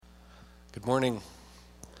Good morning.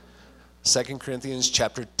 2 Corinthians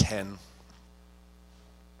chapter 10.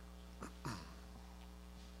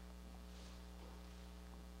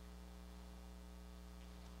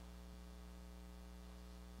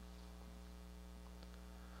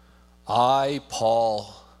 I,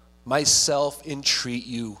 Paul, myself entreat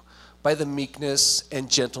you by the meekness and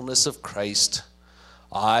gentleness of Christ.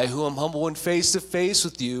 I, who am humble and face to face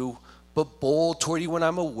with you, but bold toward you when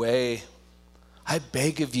I'm away. I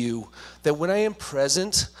beg of you that when I am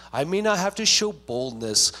present, I may not have to show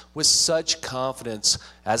boldness with such confidence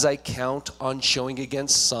as I count on showing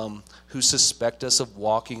against some who suspect us of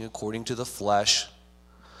walking according to the flesh.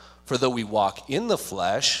 For though we walk in the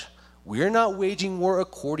flesh, we are not waging war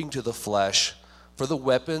according to the flesh. For the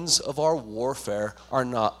weapons of our warfare are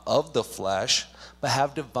not of the flesh, but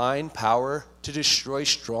have divine power to destroy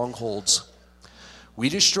strongholds. We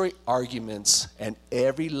destroy arguments and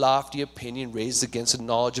every lofty opinion raised against the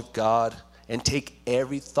knowledge of God, and take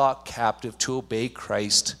every thought captive to obey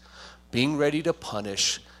Christ, being ready to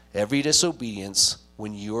punish every disobedience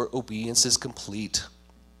when your obedience is complete.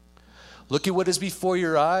 Look at what is before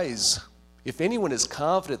your eyes. If anyone is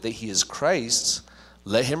confident that he is Christ's,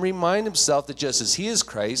 let him remind himself that just as he is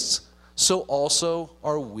Christ's, so also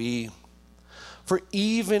are we. For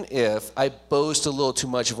even if I boast a little too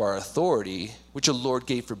much of our authority, which the Lord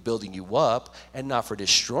gave for building you up and not for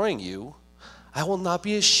destroying you, I will not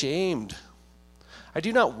be ashamed. I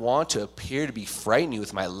do not want to appear to be frightening you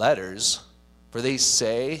with my letters, for they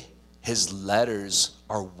say his letters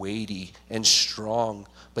are weighty and strong,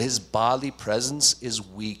 but his bodily presence is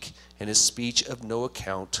weak and his speech of no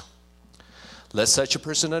account. Let such a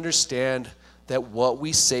person understand that what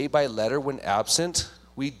we say by letter when absent,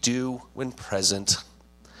 we do when present.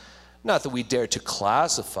 Not that we dare to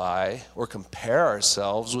classify or compare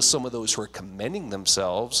ourselves with some of those who are commending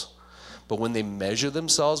themselves, but when they measure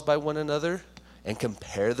themselves by one another and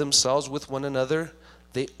compare themselves with one another,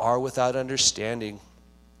 they are without understanding.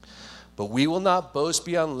 But we will not boast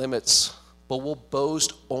beyond limits, but will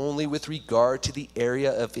boast only with regard to the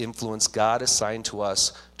area of influence God assigned to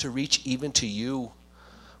us to reach even to you.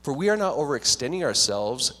 For we are not overextending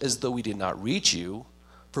ourselves as though we did not reach you,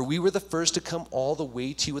 for we were the first to come all the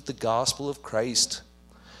way to you with the gospel of Christ.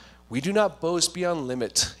 We do not boast beyond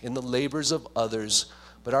limit in the labors of others,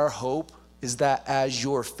 but our hope is that as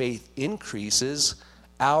your faith increases,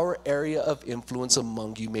 our area of influence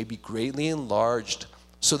among you may be greatly enlarged,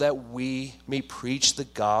 so that we may preach the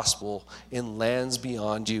gospel in lands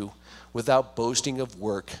beyond you, without boasting of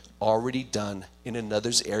work already done in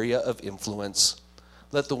another's area of influence.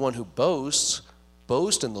 Let the one who boasts,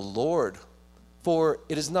 boast in the Lord. For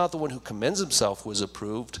it is not the one who commends himself who is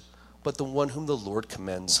approved, but the one whom the Lord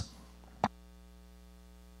commends.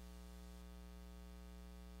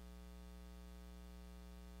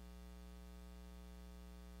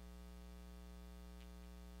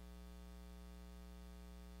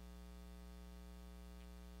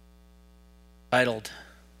 Titled,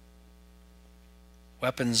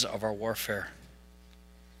 Weapons of Our Warfare.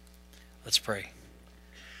 Let's pray.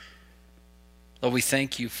 Lord, we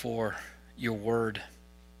thank you for your word.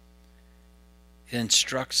 It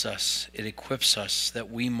instructs us, it equips us that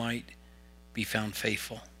we might be found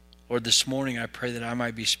faithful. Lord, this morning I pray that I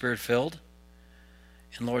might be spirit-filled,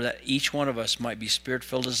 and Lord, that each one of us might be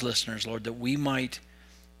spirit-filled as listeners, Lord, that we might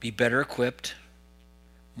be better equipped,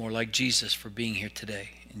 more like Jesus, for being here today.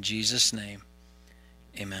 In Jesus' name,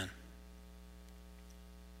 amen.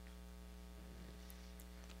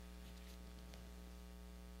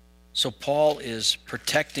 So Paul is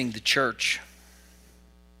protecting the church,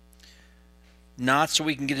 not so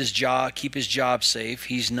he can get his job, keep his job safe.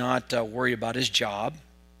 He's not worried about his job.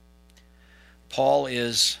 Paul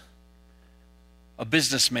is a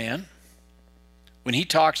businessman. When he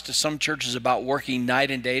talks to some churches about working night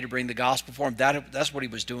and day to bring the gospel for them, that's what he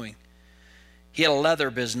was doing. He had a leather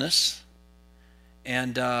business,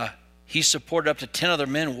 and he supported up to 10 other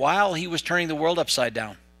men while he was turning the world upside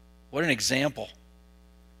down. What an example.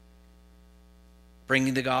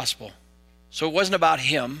 Bringing the gospel. So it wasn't about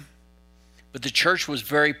him, but the church was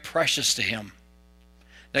very precious to him.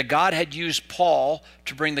 That God had used Paul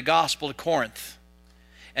to bring the gospel to Corinth.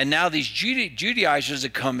 And now these Judaizers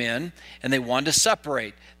had come in and they wanted to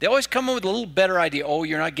separate. They always come in with a little better idea. Oh,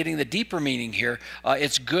 you're not getting the deeper meaning here.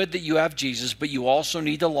 It's good that you have Jesus, but you also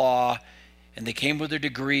need the law. And they came with their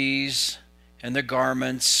degrees and their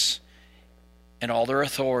garments and all their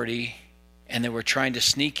authority, and they were trying to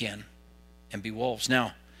sneak in and be wolves.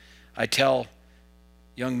 Now, I tell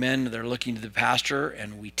young men that are looking to the pastor,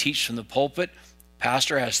 and we teach from the pulpit,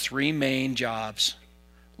 pastor has three main jobs: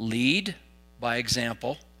 lead by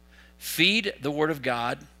example, feed the Word of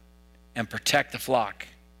God, and protect the flock.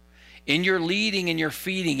 In your leading and your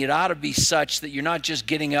feeding, it ought to be such that you're not just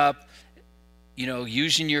getting up,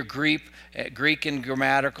 using your Greek and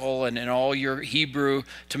grammatical and all your Hebrew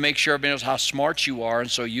to make sure everybody knows how smart you are, and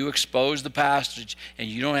so you expose the passage and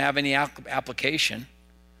you don't have any application.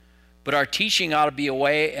 But our teaching ought to be a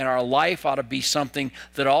way, and our life ought to be something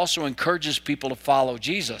that also encourages people to follow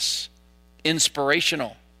Jesus.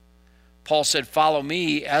 Inspirational. Paul said, "Follow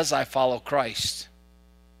me as I follow Christ."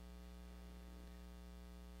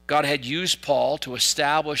 God had used Paul to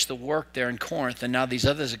establish the work there in Corinth, and now these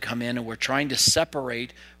others have come in, and we're trying to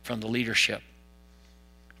separate from the leadership.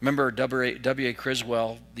 Remember W.A.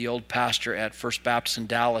 Criswell, the old pastor at First Baptist in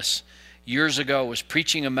Dallas, years ago was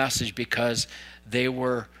preaching a message because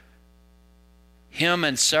him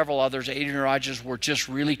and several others, Adrian Rogers, were just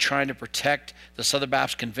really trying to protect the Southern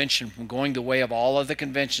Baptist Convention from going the way of all other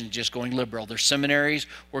conventions, just going liberal. Their seminaries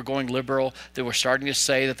were going liberal. They were starting to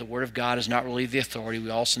say that the Word of God is not really the authority. We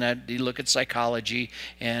also need to look at psychology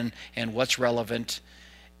and what's relevant.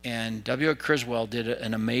 And W.A. Criswell did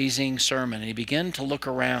an amazing sermon, and he began to look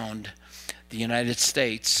around the United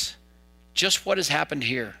States, just what has happened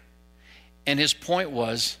here. And his point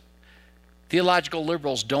was, theological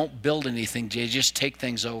liberals don't build anything, they just take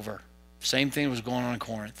things over. Same thing was going on in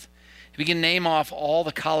Corinth. We can name off all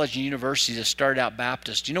the college and universities that started out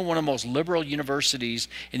Baptist. You know, one of the most liberal universities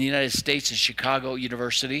in the United States is Chicago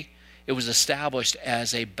University. It was established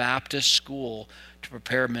as a Baptist school to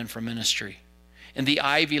prepare men for ministry. In the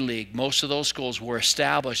Ivy League, most of those schools were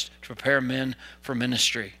established to prepare men for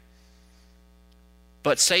ministry.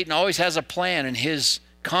 But Satan always has a plan, and his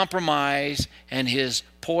compromise and his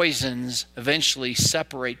poisons eventually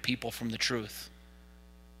separate people from the truth.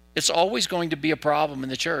 It's always going to be a problem in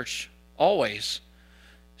the church, always.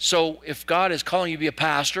 So if God is calling you to be a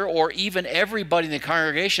pastor, or even everybody in the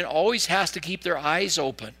congregation always has to keep their eyes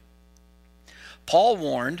open. Paul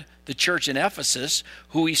warned the church in Ephesus,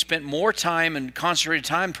 who he spent more time and concentrated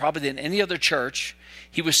time probably than any other church.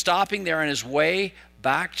 He was stopping there on his way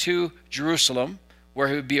back to Jerusalem, where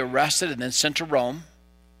he would be arrested and then sent to Rome.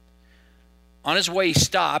 On his way, he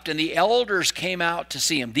stopped, and the elders came out to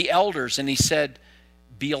see him. The elders, and he said,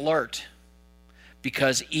 "Be alert,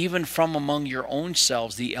 because even from among your own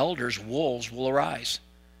selves, the elders, wolves, will arise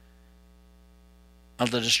and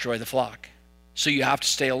they'll destroy the flock." So you have to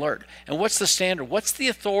stay alert. And what's the standard? What's the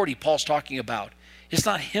authority Paul's talking about? It's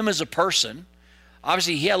not him as a person.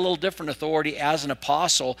 Obviously, he had a little different authority as an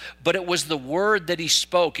apostle, but it was the word that he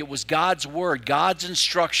spoke. It was God's word, God's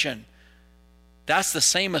instruction. That's the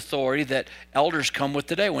same authority that elders come with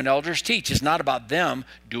today. When elders teach, it's not about them,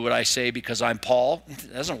 do what I say because I'm Paul.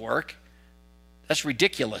 It doesn't work. That's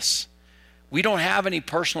ridiculous. We don't have any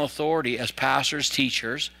personal authority as pastors,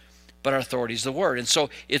 teachers, but our authority is the word. And so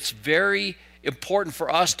it's very important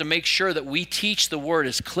for us to make sure that we teach the word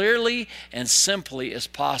as clearly and simply as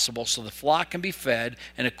possible so the flock can be fed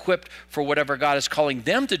and equipped for whatever God is calling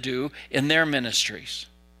them to do in their ministries.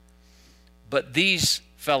 But these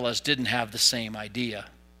fellas didn't have the same idea.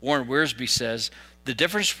 Warren Wiersbe says the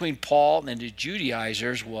difference between Paul and the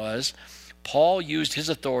Judaizers was Paul used his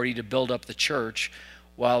authority to build up the church,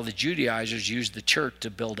 while the Judaizers used the church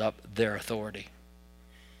to build up their authority.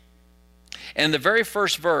 And in the very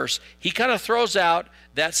first verse, he kind of throws out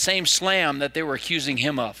that same slam that they were accusing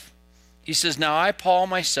him of. He says, "Now I, Paul,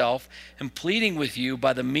 myself, am pleading with you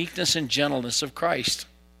by the meekness and gentleness of Christ."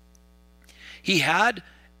 He had,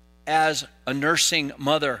 as a nursing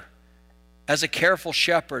mother, as a careful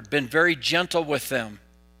shepherd, been very gentle with them.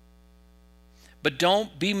 But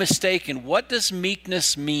don't be mistaken. What does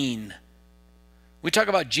meekness mean? We talk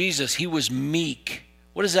about Jesus. He was meek.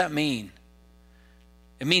 What does that mean?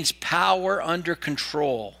 It means power under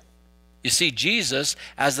control. You see, Jesus,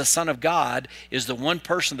 as the Son of God, is the one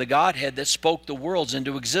person of the Godhead that spoke the worlds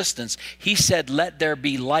into existence. He said, "Let there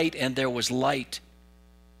be light," and there was light.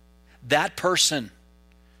 That person,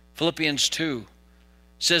 Philippians 2,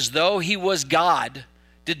 says, though he was God,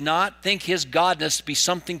 did not think his godness to be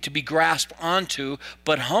something to be grasped onto,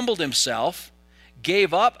 but humbled himself,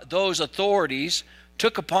 gave up those authorities,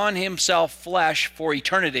 took upon himself flesh for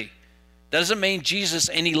eternity. That doesn't mean Jesus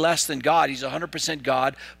any less than God. He's 100%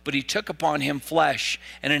 God, but he took upon him flesh.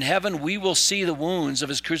 And in heaven, we will see the wounds of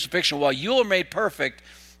his crucifixion. While you are made perfect,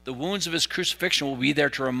 the wounds of his crucifixion will be there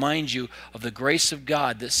to remind you of the grace of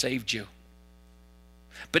God that saved you.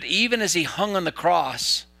 But even as he hung on the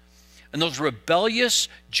cross, and those rebellious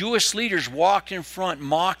Jewish leaders walked in front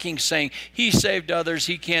mocking, saying, "He saved others,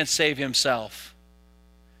 he can't save himself.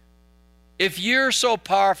 If you're so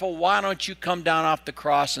powerful, why don't you come down off the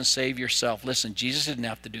cross and save yourself?" Listen, Jesus didn't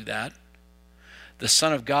have to do that. The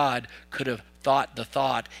Son of God could have thought the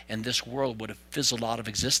thought, and this world would have fizzled out of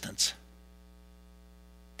existence.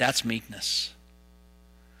 That's meekness.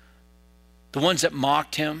 The ones that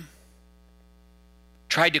mocked him,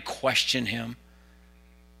 tried to question him,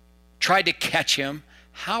 tried to catch him.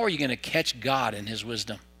 How are you going to catch God in his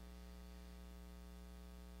wisdom?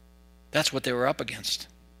 That's what they were up against.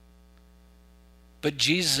 But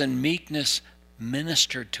Jesus in meekness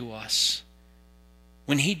ministered to us.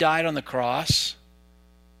 When he died on the cross,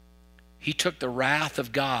 he took the wrath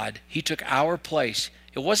of God. He took our place.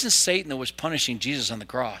 It wasn't Satan that was punishing Jesus on the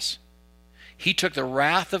cross. He took the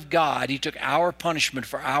wrath of God. He took our punishment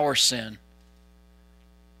for our sin.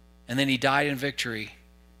 And then he died in victory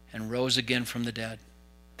and rose again from the dead.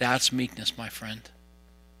 That's meekness, my friend.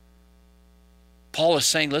 Paul is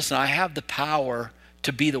saying, listen, I have the power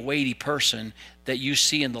to be the weighty person that you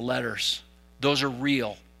see in the letters. Those are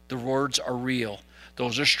real. The words are real.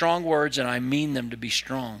 Those are strong words, and I mean them to be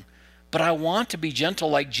strong. But I want to be gentle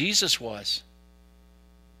like Jesus was.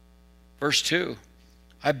 Verse 2,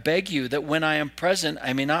 I beg you that when I am present,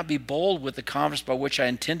 I may not be bold with the confidence by which I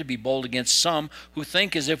intend to be bold against some who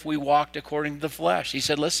think as if we walked according to the flesh. He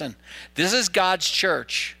said, listen, this is God's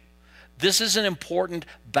church. This is an important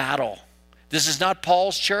battle. This is not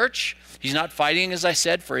Paul's church. He's not fighting, as I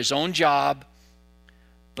said, for his own job,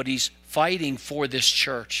 but he's fighting for this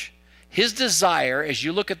church. His desire, as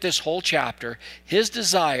you look at this whole chapter, his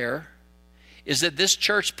desire is that this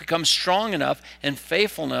church becomes strong enough and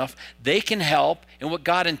faithful enough they can help in what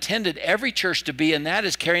God intended every church to be, and that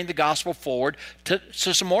is carrying the gospel forward to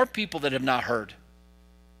some more people that have not heard.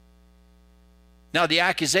 Now the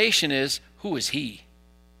accusation is, who is he?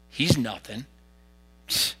 He's nothing.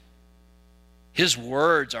 His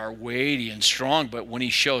words are weighty and strong, but when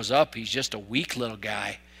he shows up, he's just a weak little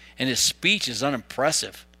guy, and his speech is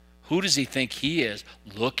unimpressive. Who does he think he is?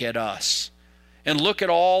 Look at us. And look at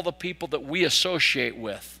all the people that we associate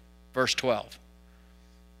with. Verse 12.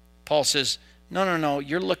 Paul says, no,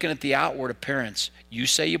 you're looking at the outward appearance. You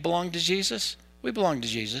say you belong to Jesus? We belong to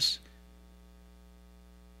Jesus.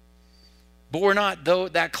 But we're not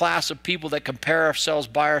that class of people that compare ourselves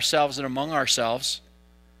by ourselves and among ourselves.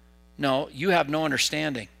 No, you have no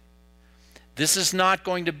understanding. This is not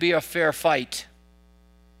going to be a fair fight.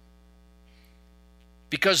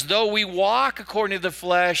 Because though we walk according to the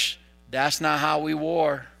flesh, that's not how we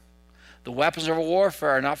war. The weapons of our warfare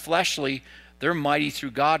are not fleshly. They're mighty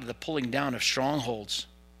through God to the pulling down of strongholds.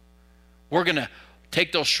 We're going to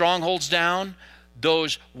take those strongholds down,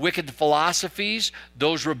 those wicked philosophies,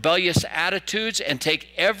 those rebellious attitudes, and take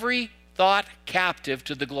every thought captive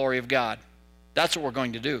to the glory of God. That's what we're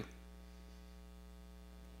going to do.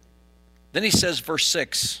 Then he says, verse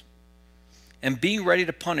 6, and being ready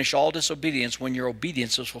to punish all disobedience when your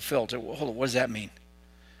obedience is fulfilled. Hold on, what does that mean?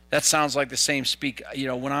 That sounds like the same speak,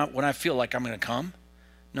 when I feel like I'm going to come.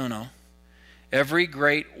 No. Every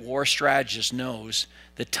great war strategist knows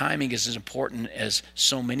that timing is as important as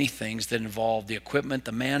so many things that involve the equipment,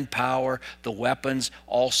 the manpower, the weapons,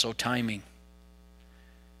 also timing.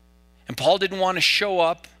 And Paul didn't want to show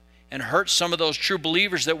up and hurt some of those true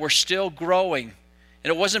believers that were still growing.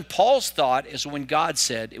 And it wasn't Paul's thought, as when God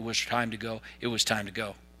said it was time to go, it was time to go.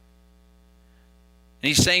 And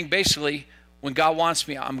he's saying basically, when God wants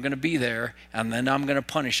me, I'm going to be there, and then I'm going to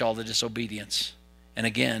punish all the disobedience. And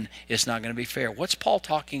again, it's not going to be fair. What's Paul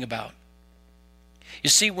talking about? You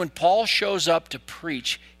see, when Paul shows up to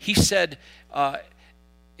preach, he said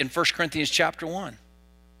in 1 Corinthians chapter 1,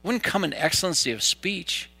 wouldn't come in excellency of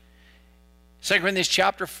speech. 2 Corinthians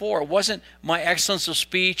chapter 4, it wasn't my excellence of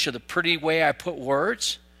speech or the pretty way I put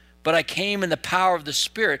words, but I came in the power of the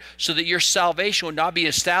Spirit so that your salvation would not be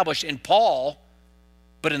established in Paul,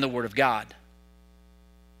 but in the Word of God.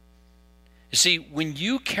 You see, when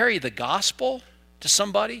you carry the gospel to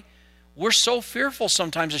somebody, we're so fearful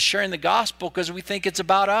sometimes of sharing the gospel because we think it's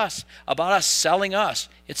about us selling us.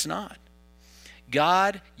 It's not.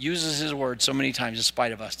 God uses his word so many times in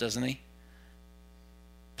spite of us, doesn't he?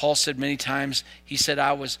 Paul said many times, he said,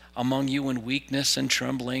 I was among you in weakness and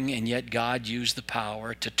trembling, and yet God used the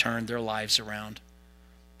power to turn their lives around.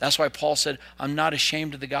 That's why Paul said, I'm not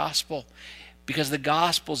ashamed of the gospel, because the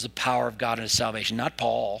gospel is the power of God unto salvation, not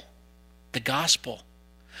Paul. The gospel.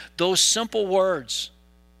 Those simple words.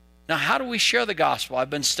 Now, how do we share the gospel? I've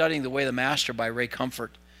been studying The Way of the Master by Ray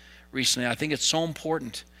Comfort recently. I think it's so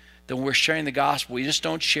important that when we're sharing the gospel, we just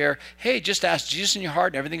don't share, hey, just ask Jesus in your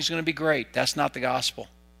heart and everything's going to be great. That's not the gospel.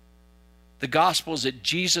 The gospel is that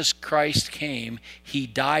Jesus Christ came. He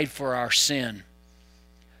died for our sin.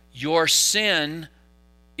 Your sin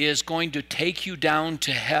is going to take you down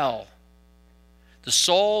to hell. The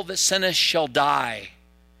soul that sinneth shall die.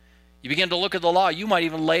 You begin to look at the law. You might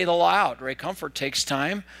even lay the law out. Ray Comfort takes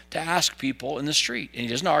time to ask people in the street. And he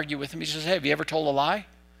doesn't argue with them. He says, hey, have you ever told a lie?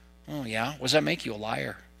 Oh, yeah. What does that make you, a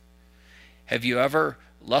liar? Have you ever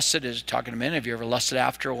lusted, is talking to men, have you ever lusted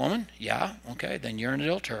after a woman? Yeah. Okay, then you're an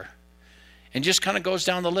adulterer. And just kind of goes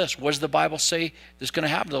down the list. What does the Bible say that's going to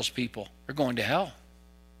happen to those people? They're going to hell.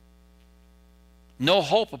 No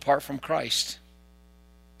hope apart from Christ.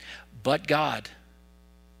 But God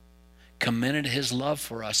commended his love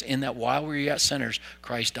for us in that while we were yet sinners,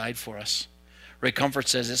 Christ died for us. Ray Comfort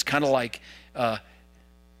says it's kind of like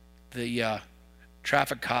the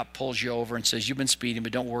traffic cop pulls you over and says, you've been speeding,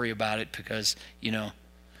 but don't worry about it because,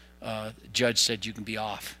 the judge said you can be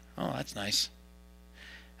off. Oh, that's nice.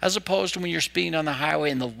 As opposed to when you're speeding on the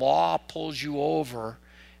highway and the law pulls you over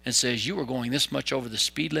and says you were going this much over the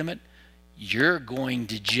speed limit, you're going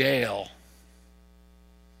to jail.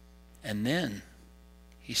 And then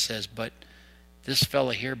he says, but this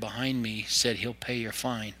fella here behind me said he'll pay your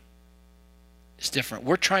fine. It's different.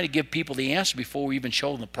 We're trying to give people the answer before we even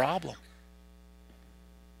show them the problem.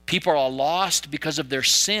 People are lost because of their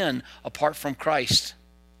sin apart from Christ.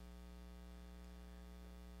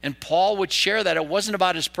 And Paul would share that. It wasn't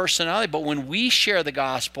about his personality, but when we share the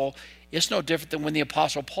gospel, it's no different than when the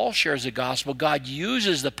Apostle Paul shares the gospel. God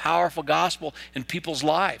uses the powerful gospel in people's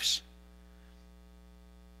lives.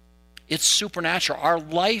 It's supernatural. Our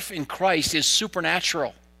life in Christ is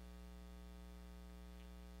supernatural.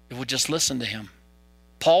 If we just listen to him.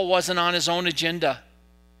 Paul wasn't on his own agenda.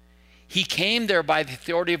 He came there by the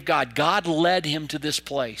authority of God. God led him to this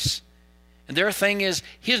place. And their thing is,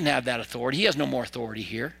 he doesn't have that authority. He has no more authority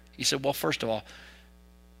here. He said, well, first of all,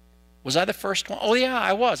 was I the first one? Oh, yeah,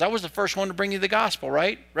 I was. I was the first one to bring you the gospel,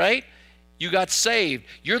 right? Right? You got saved.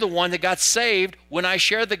 You're the one that got saved when I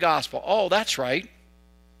shared the gospel. Oh, that's right.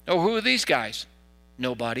 Oh, who are these guys?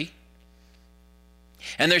 Nobody.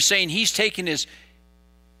 And they're saying he's taking his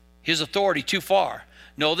authority too far.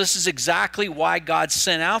 No, this is exactly why God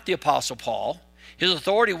sent out the Apostle Paul. His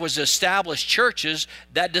authority was to establish churches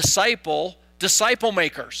that disciple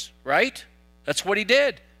makers, right? That's what he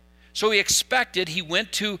did. So he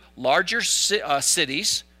went to larger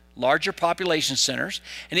cities, larger population centers,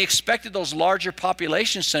 and he expected those larger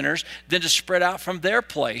population centers then to spread out from their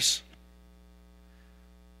place.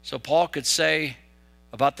 So Paul could say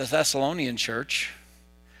about the Thessalonian church,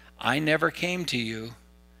 I never came to you,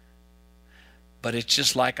 but it's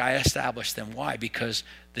just like I established them. Why? Because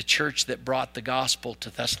the church that brought the gospel to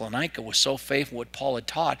Thessalonica was so faithful what Paul had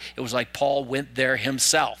taught, it was like Paul went there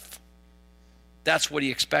himself. That's what he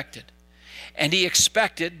expected. And he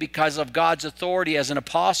expected, because of God's authority as an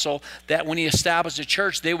apostle, that when he established a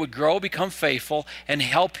church, they would grow, become faithful, and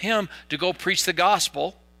help him to go preach the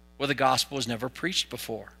gospel where the gospel was never preached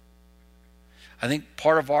before. I think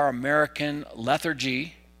part of our American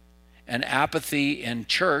lethargy and apathy in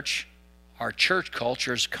church, our church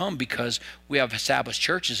culture, has come because we have established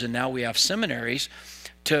churches and now we have seminaries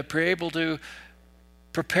to be able to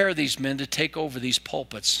prepare these men to take over these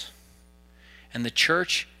pulpits. And the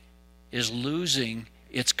church is losing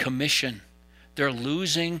its commission. They're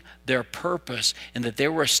losing their purpose in that they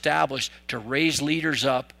were established to raise leaders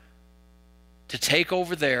up, to take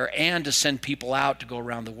over there, and to send people out to go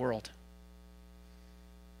around the world.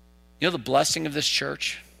 You know the blessing of this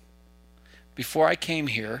church? Before I came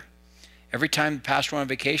here, every time the pastor went on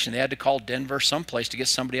vacation, they had to call Denver someplace to get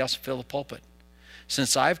somebody else to fill the pulpit.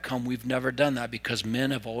 Since I've come, we've never done that because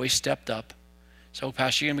men have always stepped up. So,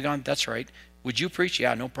 Pastor, you're going to be gone? That's right. Would you preach?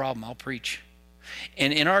 Yeah, no problem. I'll preach.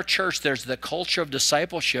 And in our church, there's the culture of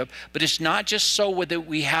discipleship, but it's not just so that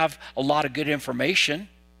we have a lot of good information.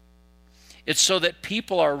 It's so that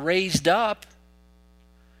people are raised up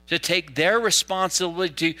to take their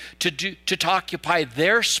responsibility to occupy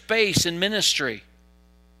their space in ministry.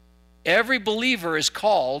 Every believer is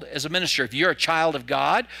called as a minister. If you're a child of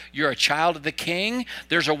God, you're a child of the King,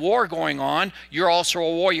 there's a war going on, you're also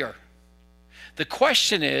a warrior. The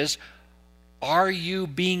question is, are you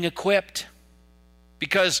being equipped?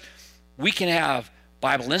 Because we can have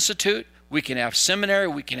Bible Institute, we can have seminary,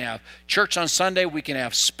 we can have church on Sunday, we can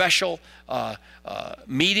have special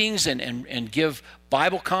meetings and give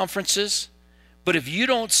Bible conferences. But if you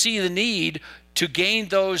don't see the need to gain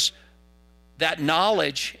that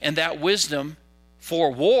knowledge and that wisdom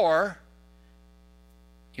for war,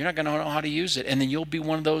 you're not going to know how to use it. And then you'll be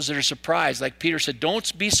one of those that are surprised. Like Peter said,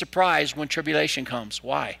 don't be surprised when tribulation comes.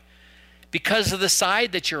 Why? Because of the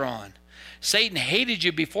side that you're on. Satan hated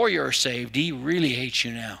you before you were saved. He really hates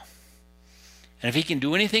you now. And if he can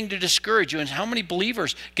do anything to discourage you, and how many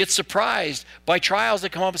believers get surprised by trials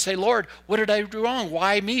that come up and say, Lord, what did I do wrong?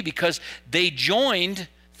 Why me? Because they joined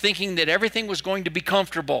thinking that everything was going to be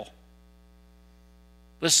comfortable.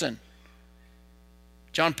 Listen,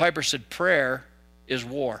 John Piper said prayer is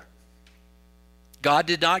war. God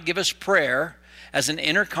did not give us prayer as an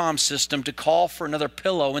intercom system to call for another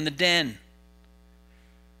pillow in the den.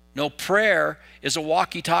 No, prayer is a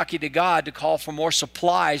walkie-talkie to God to call for more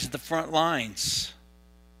supplies at the front lines.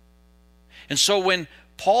 And so when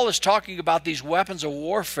Paul is talking about these weapons of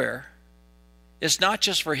warfare, it's not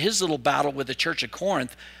just for his little battle with the church of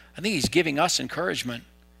Corinth. I think he's giving us encouragement.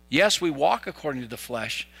 Yes, we walk according to the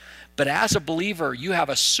flesh, but as a believer, you have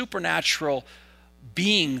a supernatural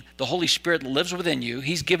being, the Holy Spirit, that lives within you.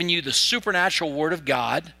 He's given you the supernatural Word of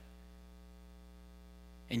God,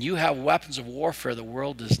 and you have weapons of warfare the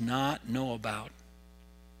world does not know about.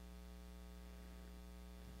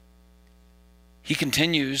 He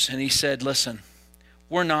continues and he said, listen,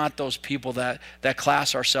 we're not those people that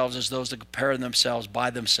class ourselves as those that compare themselves by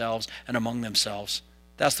themselves and among themselves.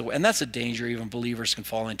 That's the way, and that's a danger even believers can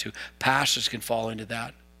fall into. Pastors can fall into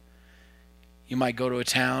that. You might go to a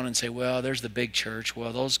town and say, well, there's the big church.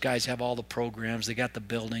 Well, those guys have all the programs. They got the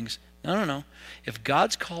buildings. No. If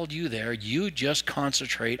God's called you there, you just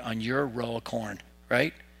concentrate on your row of corn,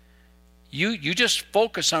 right? You just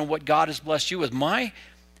focus on what God has blessed you with.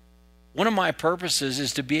 One of my purposes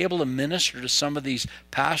is to be able to minister to some of these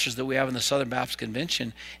pastors that we have in the Southern Baptist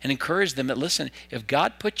Convention and encourage them that, listen, if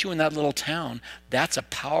God put you in that little town, that's a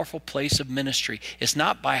powerful place of ministry. It's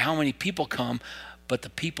not by how many people come, but the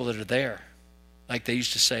people that are there. Like they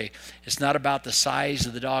used to say, it's not about the size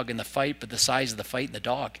of the dog in the fight, but the size of the fight in the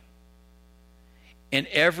dog. In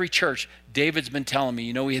every church, David's been telling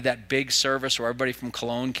me, we had that big service where everybody from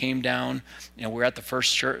Cologne came down. We're at the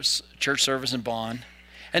first church service in Bonn.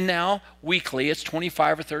 And now, weekly, it's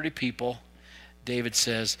 25 or 30 people. David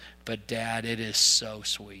says, but Dad, it is so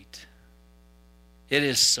sweet. It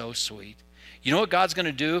is so sweet. You know what God's going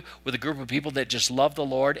to do with a group of people that just love the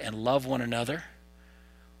Lord and love one another?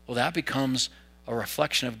 Well, that becomes a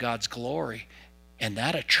reflection of God's glory, and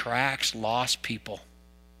that attracts lost people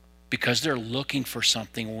because they're looking for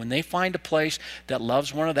something. When they find a place that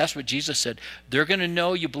loves one another, that's what Jesus said. They're going to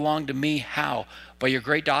know you belong to me. How? By your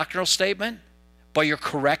great doctrinal statement? By your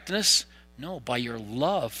correctness? No, by your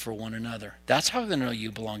love for one another. That's how they're going to know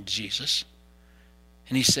you belong to Jesus.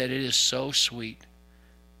 And he said, it is so sweet.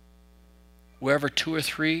 Wherever 2 or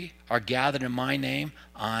 3 are gathered in my name,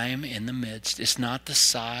 I'm in the midst. It's not the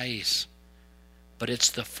size, but it's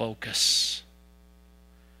the focus.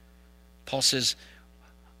 Paul says,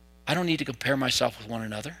 I don't need to compare myself with one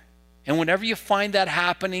another. And whenever you find that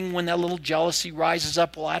happening, when that little jealousy rises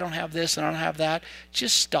up, well, I don't have this and I don't have that,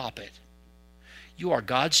 just stop it. You are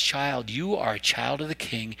God's child. You are a child of the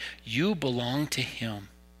King. You belong to him.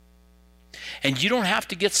 And you don't have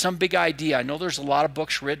to get some big idea. I know there's a lot of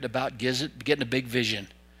books written about getting a big vision,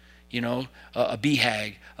 a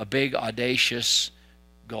BHAG, a big audacious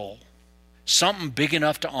goal. Something big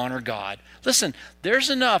enough to honor God. Listen,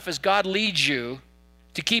 there's enough as God leads you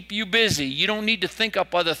to keep you busy. You don't need to think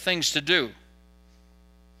up other things to do.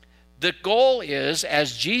 The goal is,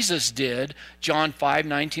 as Jesus did, John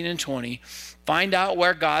 5:19 and 20, find out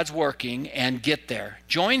where God's working and get there.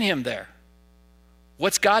 Join him there.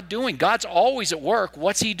 What's God doing? God's always at work.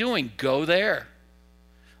 What's he doing? Go there.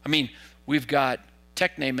 I mean, we've got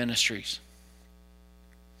Techne Ministries.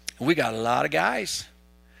 We got a lot of guys.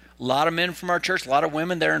 A lot of men from our church, a lot of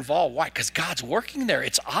women, they're involved. Why? Because God's working there.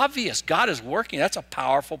 It's obvious. God is working. That's a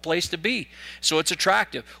powerful place to be. So it's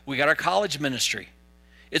attractive. We got our college ministry.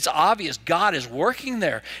 It's obvious God is working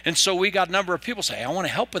there. And so we got a number of people say, I want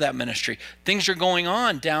to help with that ministry. Things are going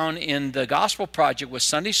on down in the Gospel Project with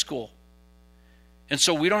Sunday school. And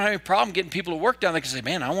so we don't have any problem getting people to work down there because they say,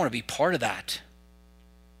 man, I want to be part of that.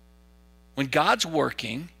 When God's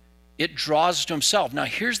working, it draws us to himself. Now,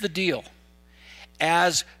 here's the deal.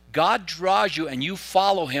 As God draws you and you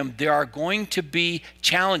follow him, there are going to be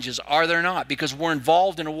challenges, are there not? Because we're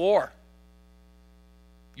involved in a war.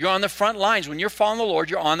 You're on the front lines. When you're following the Lord,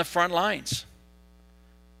 you're on the front lines.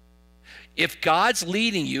 If God's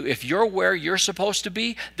leading you, if you're where you're supposed to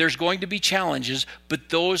be, there's going to be challenges, but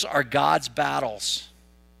those are God's battles.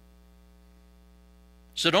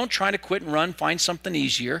 So don't try to quit and run, find something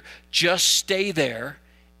easier. Just stay there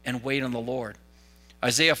and wait on the Lord.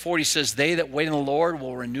 Isaiah 40 says, they that wait on the Lord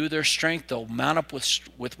will renew their strength. They'll mount up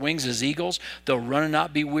with wings as eagles. They'll run and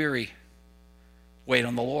not be weary. Wait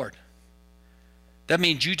on the Lord. That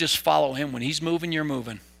means you just follow him. When he's moving, you're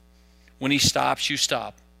moving. When he stops, you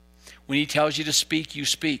stop. When he tells you to speak, you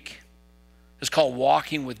speak. It's called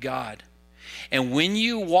walking with God. And when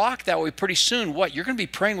you walk that way, pretty soon, what? You're going to be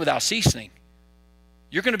praying without ceasing.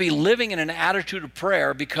 You're going to be living in an attitude of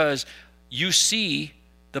prayer because you see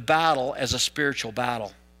the battle as a spiritual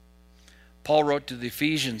battle. Paul wrote to the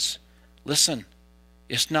Ephesians, listen,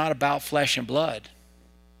 it's not about flesh and blood.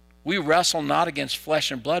 We wrestle not against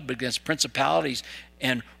flesh and blood, but against principalities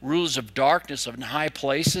and rulers of darkness in high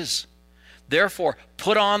places. Therefore,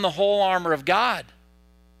 put on the whole armor of God.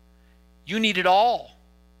 You need it all.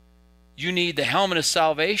 You need the helmet of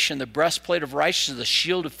salvation, the breastplate of righteousness, the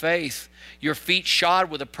shield of faith, your feet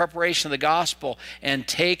shod with the preparation of the gospel, and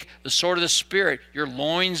take the sword of the Spirit, your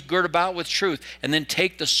loins girt about with truth, and then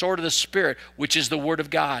take the sword of the Spirit, which is the word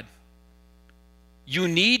of God. You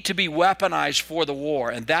need to be weaponized for the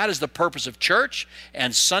war, and that is the purpose of church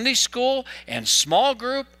and Sunday school and small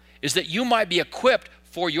group, is that you might be equipped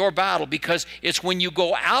for your battle, because it's when you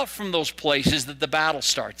go out from those places that the battle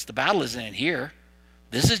starts. The battle isn't in here.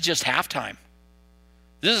 This is just halftime.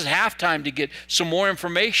 This is halftime to get some more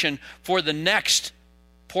information for the next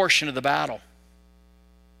portion of the battle.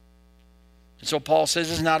 And so Paul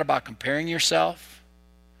says it's not about comparing yourself.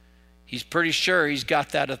 He's pretty sure he's got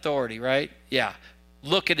that authority, right? Yeah.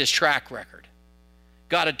 Look at his track record.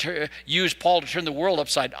 God had used Paul to turn the world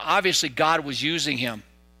upside. Obviously, God was using him.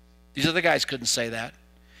 These other guys couldn't say that.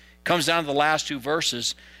 Comes down to the last two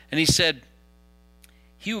verses, and he said,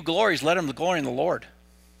 he who glories, let him glory in the Lord.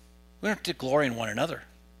 We don't have to glory in one another.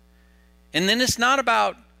 And then it's not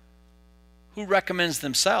about who recommends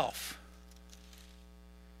themselves,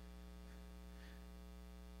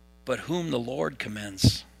 but whom the Lord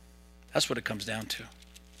commends. That's what it comes down to.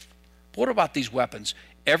 But what about these weapons?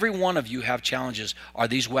 Every one of you have challenges. Are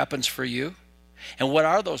these weapons for you? And what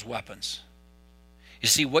are those weapons? You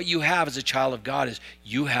see, what you have as a child of God is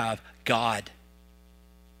you have God.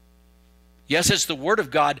 Yes, it's the Word of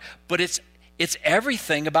God, but it's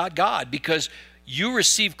everything about God, because you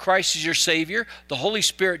receive Christ as your Savior. The Holy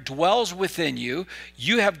Spirit dwells within you.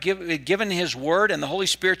 You have given His Word and the Holy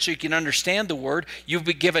Spirit so you can understand the Word. You've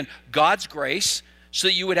been given God's grace so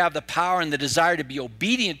that you would have the power and the desire to be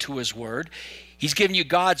obedient to His Word. He's given you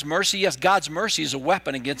God's mercy. Yes, God's mercy is a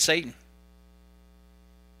weapon against Satan.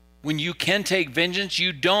 When you can take vengeance,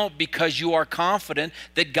 you don't, because you are confident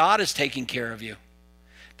that God is taking care of you.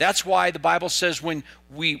 That's why the Bible says when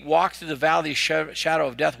we walk through the valley of shadow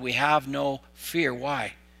of death, we have no fear.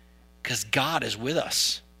 Why? Because God is with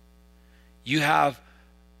us. You have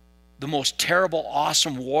the most terrible,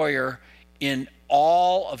 awesome warrior in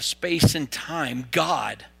all of space and time,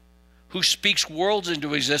 God, who speaks worlds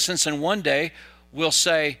into existence and one day will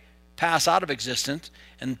say, pass out of existence.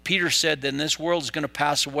 And Peter said, then this world is going to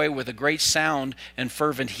pass away with a great sound and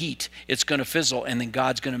fervent heat. It's going to fizzle, and then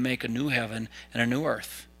God's going to make a new heaven and a new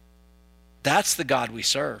earth. That's the God we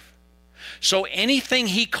serve. So anything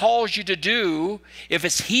He calls you to do, if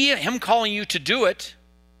it's Him calling you to do it,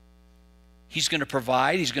 He's going to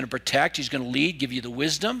provide, He's going to protect, He's going to lead, give you the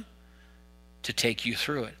wisdom to take you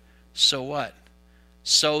through it. So what?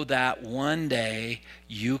 So that one day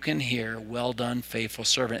you can hear, well done, faithful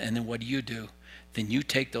servant. And then what do? Then you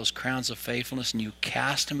take those crowns of faithfulness and you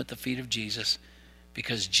cast them at the feet of Jesus,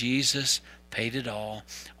 because Jesus paid it all.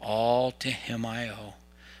 All to Him I owe.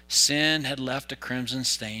 Sin had left a crimson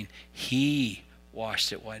stain. He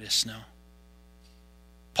washed it white as snow.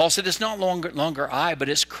 Paul said, it's not longer I, but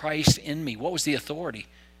it's Christ in me. What was the authority?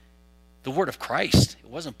 The word of Christ. It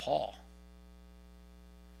wasn't Paul.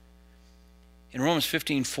 In Romans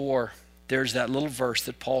 15:4, there's that little verse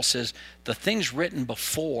that Paul says, the things written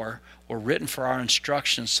before were written for our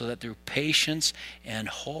instruction, so that through patience and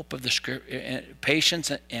hope of the Scripture,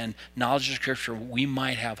 patience and knowledge of Scripture, we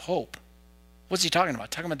might have hope. What's he talking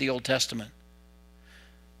about? Talking about the Old Testament.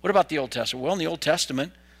 What about the Old Testament? Well, in the Old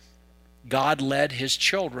Testament, God led His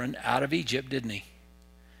children out of Egypt, didn't He?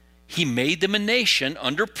 He made them a nation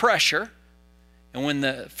under pressure. And when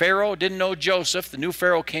the Pharaoh didn't know Joseph, the new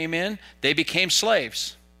Pharaoh came in, they became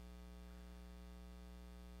slaves.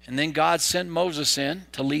 And then God sent Moses in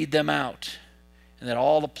to lead them out. And that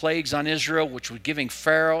all the plagues on Israel, which were giving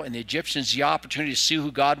Pharaoh and the Egyptians the opportunity to see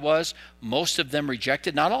who God was, most of them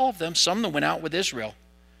rejected. Not all of them. Some of them went out with Israel.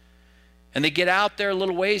 And they get out there a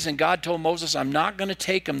little ways, and God told Moses, I'm not going to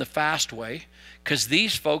take them the fast way, because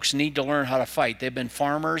these folks need to learn how to fight. They've been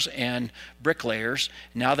farmers and bricklayers.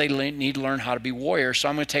 Now they need to learn how to be warriors, so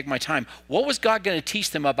I'm going to take my time. What was God going to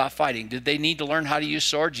teach them about fighting? Did they need to learn how to use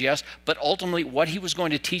swords? Yes. But ultimately, what He was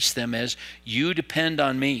going to teach them is, you depend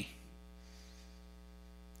on me.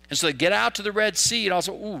 And so they get out to the Red Sea, and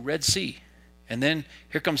also, ooh, Red Sea. And then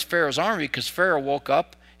here comes Pharaoh's army, because Pharaoh woke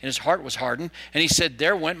up, and his heart was hardened. And he said,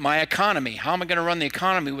 there went my economy. How am I going to run the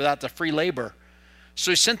economy without the free labor? So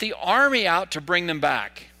he sent the army out to bring them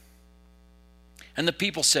back. And the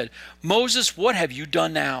people said, Moses, what have you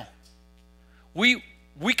done now? We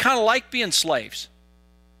kind of like being slaves.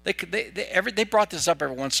 They brought this up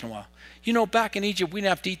every once in a while. You know, back in Egypt, we didn't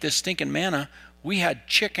have to eat this stinking manna. We had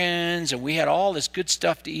chickens and we had all this good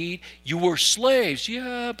stuff to eat. You were slaves.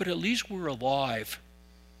 Yeah, but at least we're alive.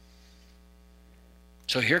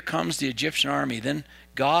 So here comes the Egyptian army. Then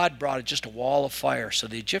God brought just a wall of fire. So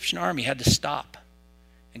the Egyptian army had to stop.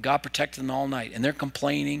 And God protected them all night. And they're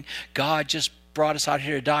complaining, God just brought us out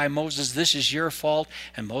here to die. Moses, this is your fault.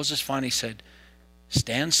 And Moses finally said,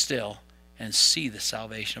 stand still and see the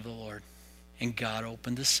salvation of the Lord. And God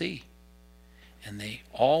opened the sea. And they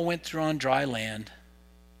all went through on dry land.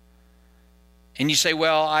 And you say,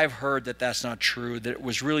 well, I've heard that that's not true, that it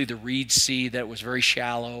was really the Reed Sea that was very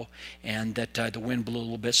shallow and that the wind blew a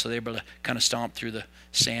little bit, so they were able to kind of stomp through the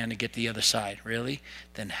sand and get to the other side. Really?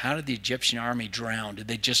 Then how did the Egyptian army drown? Did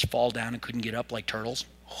they just fall down and couldn't get up like turtles?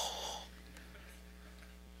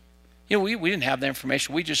 You know, we didn't have that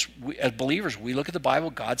information. As believers, we look at the Bible,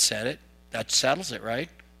 God said it, that settles it, right?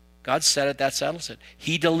 God said it, that settles it.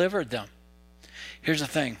 He delivered them. Here's the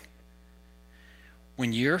thing.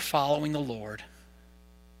 When you're following the Lord,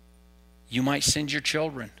 you might send your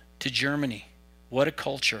children to Germany. What a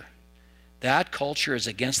culture. That culture is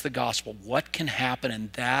against the gospel. What can happen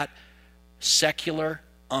in that secular,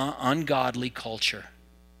 ungodly culture?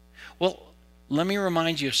 Well, let me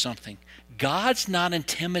remind you of something. God's not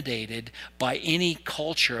intimidated by any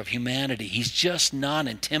culture of humanity. He's just not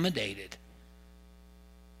intimidated.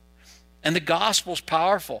 And the gospel's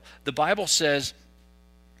powerful. The Bible says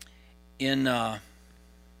in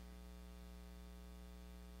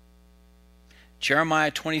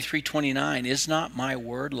Jeremiah 23:29, is not my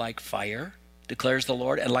word like fire, declares the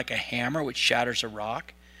Lord, and like a hammer which shatters a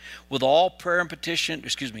rock? With all prayer and petition,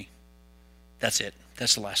 that's it.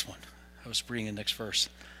 That's the last one. I was reading the next verse.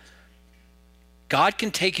 God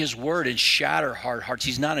can take his word and shatter hard hearts.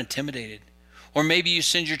 He's not intimidated. Or maybe you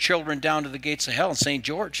send your children down to the gates of hell in St.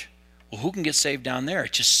 George. Well, who can get saved down there?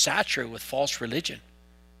 It's just saturated with false religion.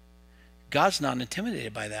 God's not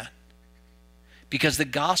intimidated by that. Because the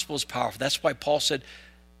gospel is powerful. That's why Paul said,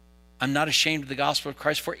 I'm not ashamed of the gospel of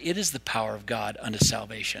Christ, for it is the power of God unto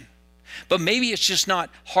salvation. But maybe it's just not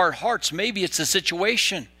hard hearts. Maybe it's a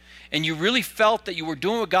situation. And you really felt that you were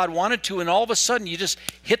doing what God wanted to, and all of a sudden you just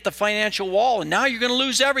hit the financial wall, and now you're going to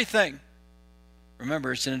lose everything.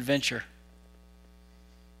 Remember, it's an adventure.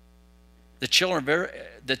 The children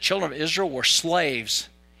of Israel were slaves,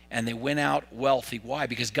 and they went out wealthy. Why?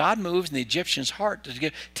 Because God moves in the Egyptians' heart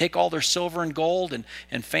to take all their silver and gold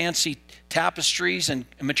and fancy tapestries and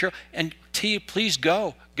material, and please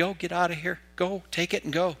go, get out of here. Go, take it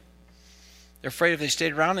and go. They're afraid if they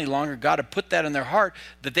stayed around any longer, God had put that in their heart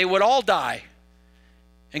that they would all die.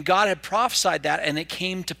 And God had prophesied that, and it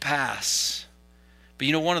came to pass. But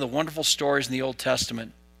you know, one of the wonderful stories in the Old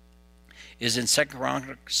Testament is in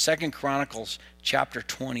 2 Chronicles chapter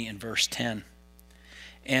 20 and verse 10.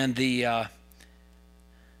 And the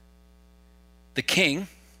king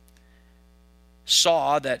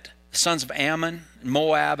saw that the sons of Ammon,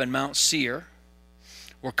 Moab, and Mount Seir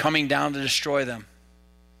were coming down to destroy them.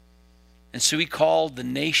 And so he called the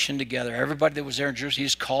nation together. Everybody that was there in Jerusalem, he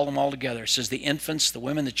just called them all together. It says the infants, the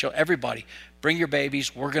women, the children, everybody, bring your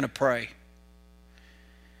babies, we're going to pray.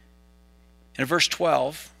 And in verse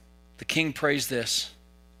 12, the king prays this,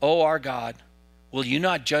 "Oh, our God, will you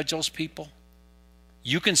not judge those people?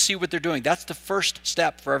 You can see what they're doing." That's the first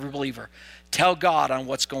step for every believer. Tell God on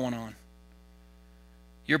what's going on.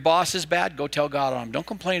 Your boss is bad, go tell God on him. Don't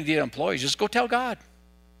complain to the employees, just go tell God.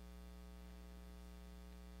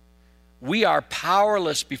 We are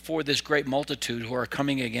powerless before this great multitude who are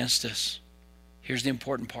coming against us. Here's the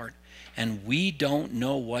important part. And we don't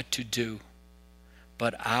know what to do,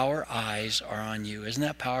 but our eyes are on you. Isn't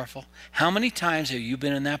that powerful? How many times have you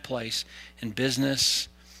been in that place in business,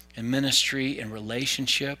 in ministry, in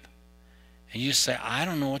relationship, and you just say, I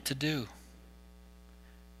don't know what to do,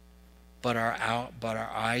 but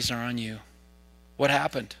our eyes are on you? What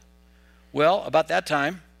happened? Well, about that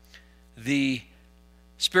time, the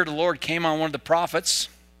Spirit of the Lord came on one of the prophets,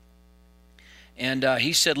 and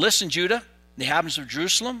he said, "Listen, Judah, the inhabitants of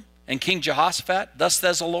Jerusalem, and King Jehoshaphat, thus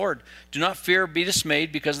says the Lord, do not fear or be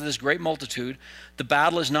dismayed because of this great multitude. The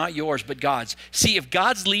battle is not yours, but God's." See, if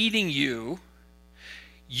God's leading you,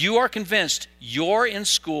 you are convinced you're in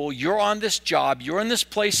school, you're on this job, you're in this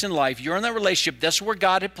place in life, you're in that relationship, that's where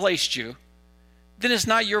God had placed you, then it's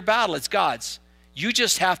not your battle, it's God's. You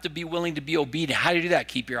just have to be willing to be obedient. How do you do that?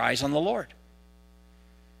 Keep your eyes on the Lord.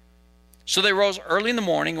 So they rose early in the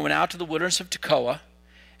morning and went out to the wilderness of Tekoa.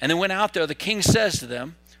 And they went out there. The king says to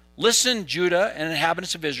them, "Listen, Judah and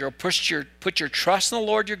inhabitants of Israel, put your trust in the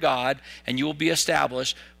Lord your God, and you will be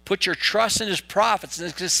established. Put your trust in his prophets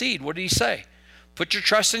and his seed." What did he say? Put your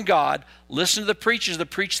trust in God. Listen to the preachers that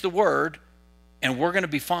preach the word, and we're going to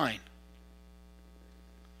be fine.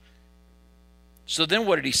 So then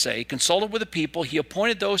what did he say? He consulted with the people. He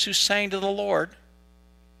appointed those who sang to the Lord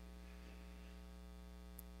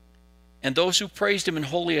and those who praised him in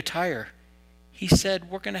holy attire. He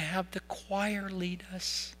said, we're going to have the choir lead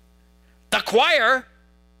us. The choir?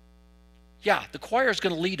 Yeah, the choir is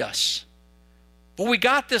going to lead us. But we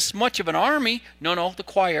got this much of an army. No, the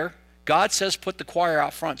choir. God says put the choir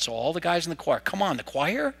out front. So all the guys in the choir, come on, the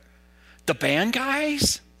choir? The band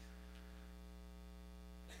guys?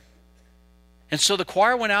 And so the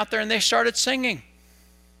choir went out there and they started singing.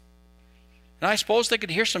 And I suppose they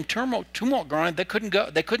could hear some tumult going on. They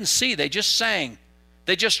couldn't see. They just sang.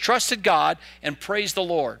 They just trusted God and praised the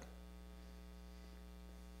Lord.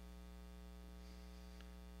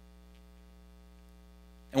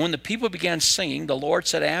 And when the people began singing, the Lord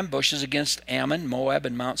set ambushes against Ammon, Moab,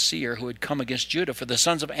 and Mount Seir, who had come against Judah. For the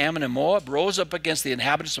sons of Ammon and Moab rose up against the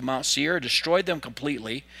inhabitants of Mount Seir, destroyed them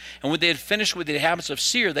completely. And when they had finished with the inhabitants of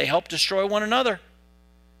Seir, they helped destroy one another.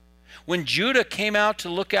 When Judah came out to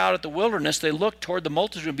look out at the wilderness, they looked toward the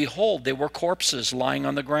multitude, and behold, they were corpses lying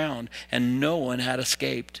on the ground, and no one had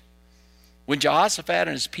escaped. When Jehoshaphat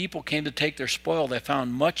and his people came to take their spoil, they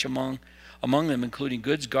found much among them, including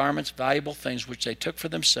goods, garments, valuable things, which they took for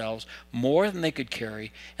themselves, more than they could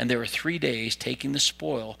carry. And there were 3 days taking the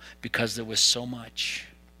spoil because there was so much.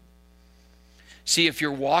 See, if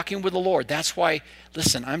you're walking with the Lord, that's why,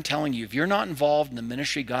 listen, I'm telling you, if you're not involved in the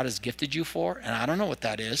ministry God has gifted you for, and I don't know what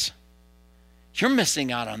that is, you're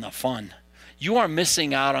missing out on the fun. You are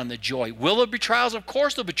missing out on the joy. Will there be trials? Of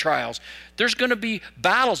course there'll be trials. There's going to be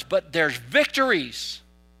battles, but there's victories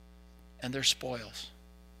and there's spoils.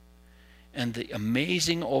 And the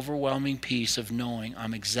amazing, overwhelming peace of knowing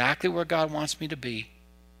I'm exactly where God wants me to be.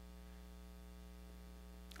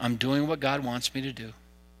 I'm doing what God wants me to do.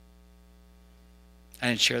 I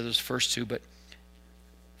didn't share those first two, but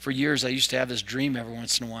for years I used to have this dream every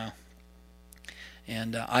once in a while.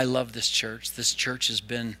 And I love this church. This church has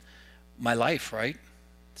been my life, right?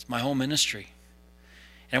 It's my whole ministry.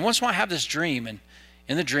 And once in a while I have this dream, and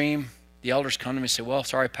in the dream, the elders come to me and say, well,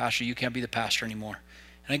 sorry, Pastor, you can't be the pastor anymore.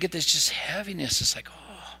 And I get this just heaviness. It's like,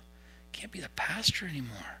 oh, I can't be the pastor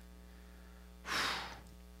anymore.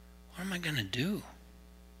 What am I going to do?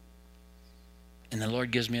 And the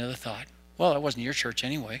Lord gives me another thought. Well, it wasn't your church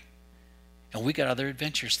anyway. And we got other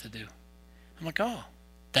adventures to do. I'm like, oh,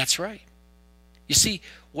 that's right. You see,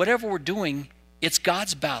 whatever we're doing, it's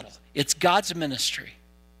God's battle. It's God's ministry.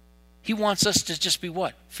 He wants us to just be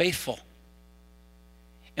what? Faithful.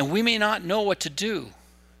 And we may not know what to do.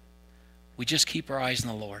 We just keep our eyes on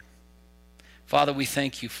the Lord. Father, we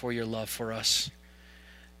thank you for your love for us.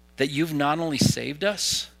 That you've not only saved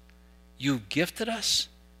us, you've gifted us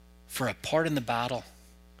for a part in the battle.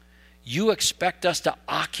 You expect us to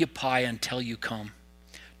occupy until you come.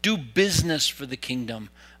 Do business for the kingdom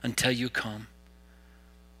until you come.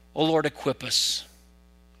 Oh Lord, equip us.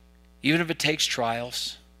 Even if it takes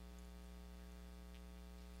trials.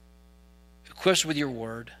 Equip us with your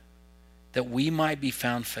word that we might be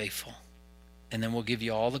found faithful. And then we'll give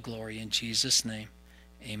you all the glory in Jesus' name.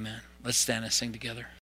 Amen. Let's stand and sing together.